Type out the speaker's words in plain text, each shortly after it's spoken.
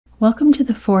Welcome to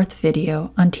the fourth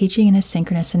video on teaching in a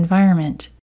synchronous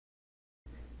environment.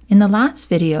 In the last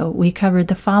video, we covered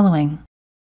the following.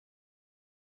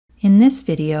 In this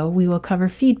video, we will cover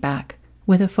feedback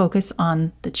with a focus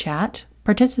on the chat,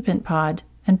 participant pod,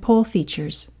 and poll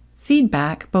features.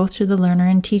 Feedback, both to the learner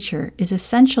and teacher, is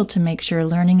essential to make sure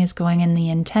learning is going in the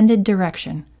intended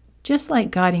direction. Just like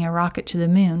guiding a rocket to the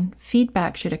moon,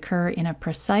 feedback should occur in a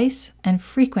precise and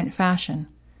frequent fashion.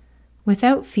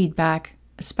 Without feedback,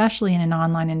 especially in an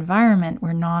online environment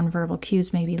where nonverbal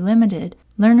cues may be limited,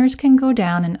 learners can go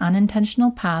down an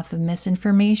unintentional path of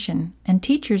misinformation, and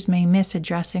teachers may miss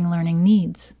addressing learning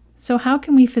needs. So how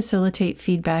can we facilitate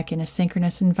feedback in a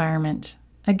synchronous environment?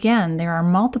 Again, there are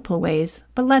multiple ways,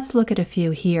 but let's look at a few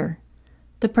here.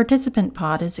 The participant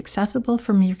pod is accessible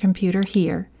from your computer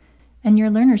here and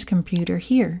your learner's computer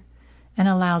here, and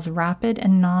allows rapid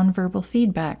and nonverbal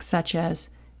feedback such as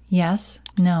yes,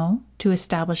 no, to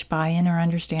establish buy-in or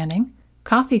understanding,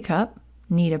 coffee cup,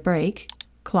 need a break,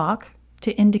 clock,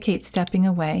 to indicate stepping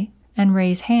away, and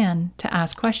raise hand to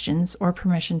ask questions or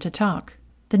permission to talk.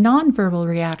 The nonverbal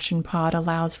reaction pod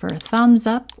allows for thumbs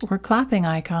up or clapping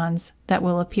icons that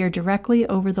will appear directly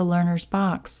over the learner's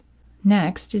box.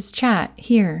 Next is chat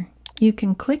here. You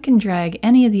can click and drag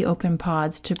any of the open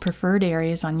pods to preferred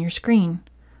areas on your screen.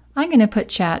 I'm going to put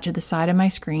chat to the side of my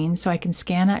screen so I can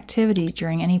scan activity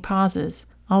during any pauses,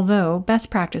 although best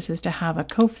practice is to have a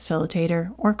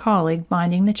co-facilitator or colleague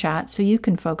minding the chat so you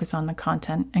can focus on the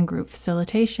content and group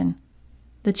facilitation.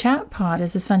 The chat pod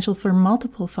is essential for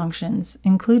multiple functions,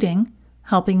 including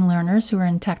helping learners who are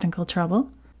in technical trouble,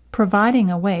 providing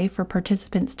a way for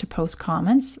participants to post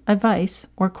comments, advice,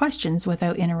 or questions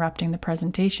without interrupting the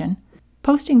presentation,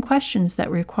 posting questions that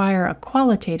require a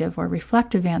qualitative or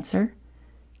reflective answer,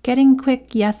 getting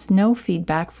quick yes/no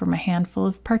feedback from a handful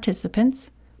of participants,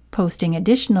 posting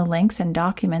additional links and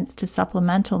documents to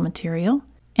supplemental material,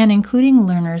 and including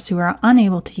learners who are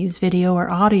unable to use video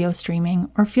or audio streaming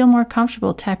or feel more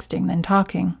comfortable texting than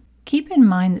talking. Keep in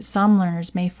mind that some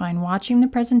learners may find watching the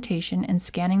presentation and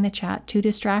scanning the chat too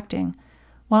distracting,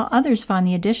 while others find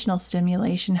the additional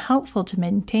stimulation helpful to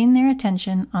maintain their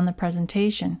attention on the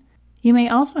presentation. You may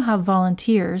also have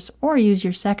volunteers or use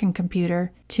your second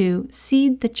computer to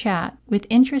seed the chat with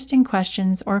interesting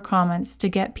questions or comments to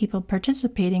get people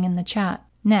participating in the chat.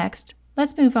 Next,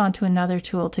 let's move on to another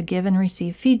tool to give and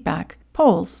receive feedback: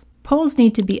 polls. Polls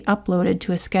need to be uploaded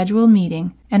to a scheduled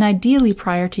meeting and ideally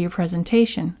prior to your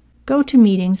presentation. Go to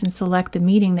Meetings and select the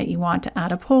meeting that you want to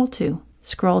add a poll to.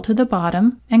 Scroll to the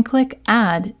bottom and click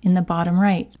Add in the bottom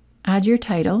right. Add your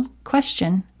title,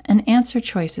 question, and answer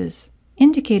choices.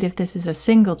 Indicate if this is a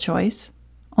single choice,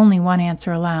 only one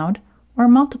answer allowed, or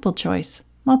multiple choice,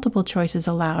 multiple choices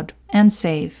allowed, and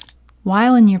save.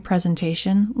 While in your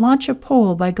presentation, launch a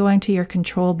poll by going to your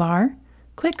control bar,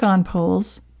 click on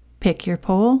Polls, pick your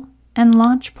poll, and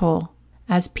launch poll.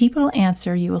 As people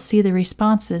answer, you will see the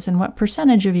responses and what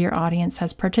percentage of your audience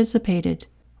has participated.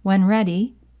 When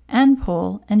ready, end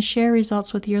poll and share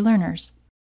results with your learners.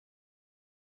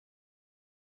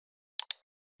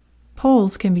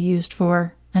 Polls can be used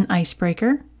for an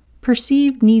icebreaker,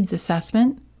 perceived needs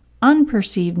assessment,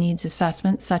 unperceived needs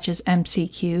assessment such as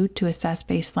MCQ to assess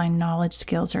baseline knowledge,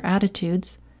 skills, or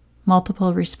attitudes,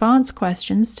 multiple response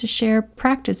questions to share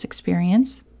practice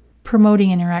experience, promoting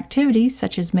interactivity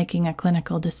such as making a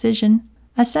clinical decision,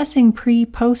 assessing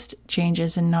pre-post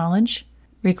changes in knowledge,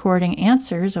 recording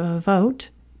answers of a vote,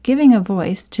 giving a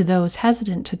voice to those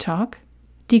hesitant to talk,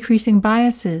 decreasing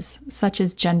biases such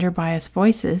as gender-biased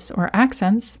voices or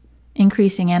accents,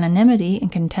 increasing anonymity in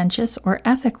contentious or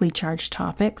ethically charged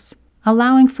topics,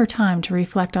 allowing for time to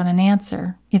reflect on an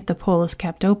answer if the poll is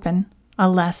kept open, a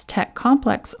less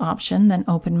tech-complex option than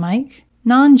open mic,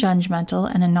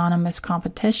 non-judgmental and anonymous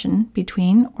competition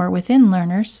between or within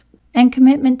learners, and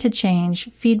commitment to change,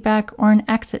 feedback, or an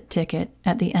exit ticket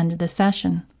at the end of the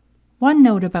session. One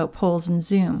note about polls in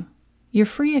Zoom: your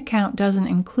free account doesn't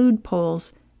include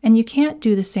polls, and you can't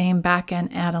do the same back-end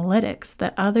analytics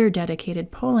that other dedicated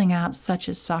polling apps such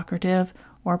as Socrative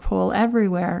or Poll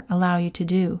Everywhere allow you to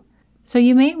do. So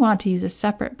you may want to use a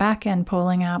separate back-end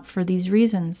polling app for these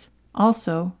reasons.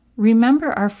 Also,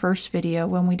 remember our first video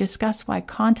when we discussed why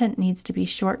content needs to be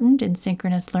shortened in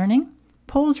synchronous learning?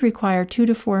 Polls require 2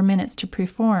 to 4 minutes to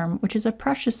perform, which is a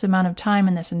precious amount of time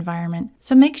in this environment,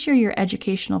 so make sure your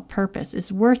educational purpose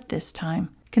is worth this time.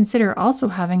 Consider also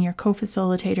having your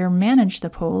co-facilitator manage the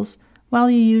polls while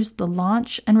you use the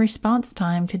launch and response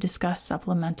time to discuss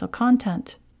supplemental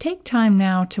content. Take time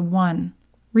now to 1.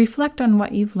 Reflect on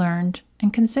what you've learned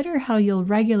and consider how you'll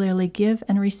regularly give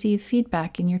and receive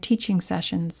feedback in your teaching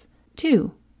sessions.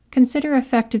 2. Consider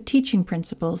effective teaching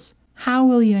principles. How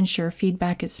will you ensure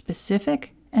feedback is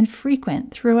specific and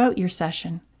frequent throughout your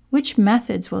session? Which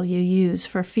methods will you use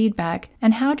for feedback,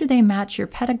 and how do they match your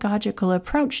pedagogical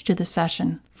approach to the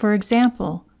session? For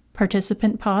example,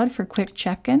 participant pod for quick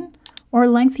check-in, or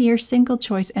lengthier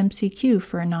single-choice MCQ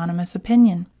for anonymous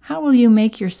opinion? How will you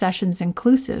make your sessions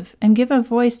inclusive and give a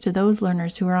voice to those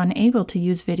learners who are unable to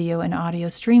use video and audio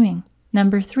streaming?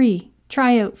 Number 3,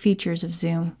 try out features of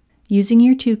Zoom. Using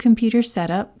your 2-computer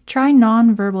setup, try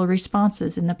nonverbal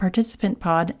responses in the participant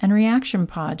pod and reaction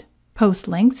pod. Post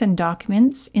links and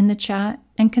documents in the chat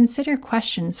and consider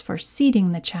questions for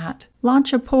seeding the chat.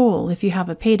 Launch a poll if you have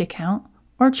a paid account,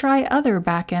 or try other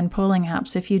back-end polling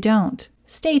apps if you don't.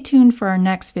 Stay tuned for our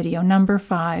next video, number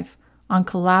 5, on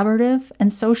collaborative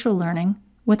and social learning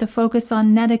with a focus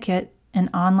on netiquette and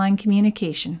online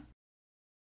communication.